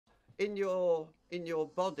In your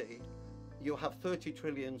body, you have 30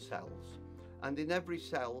 trillion cells, and in every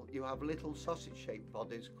cell you have little sausage-shaped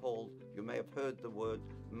bodies called, you may have heard the word,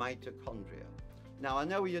 mitochondria. Now I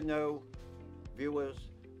know you know, viewers,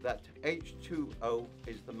 that H2O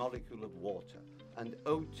is the molecule of water and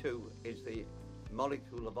O2 is the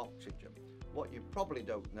molecule of oxygen. What you probably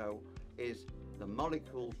don't know is the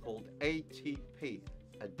molecule called ATP,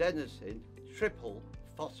 adenosine triple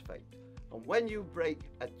phosphate. And when you break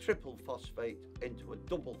a triple phosphate into a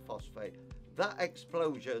double phosphate, that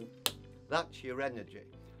explosion, that's your energy.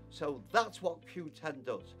 So that's what Q10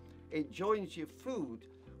 does. It joins your food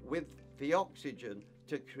with the oxygen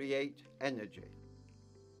to create energy.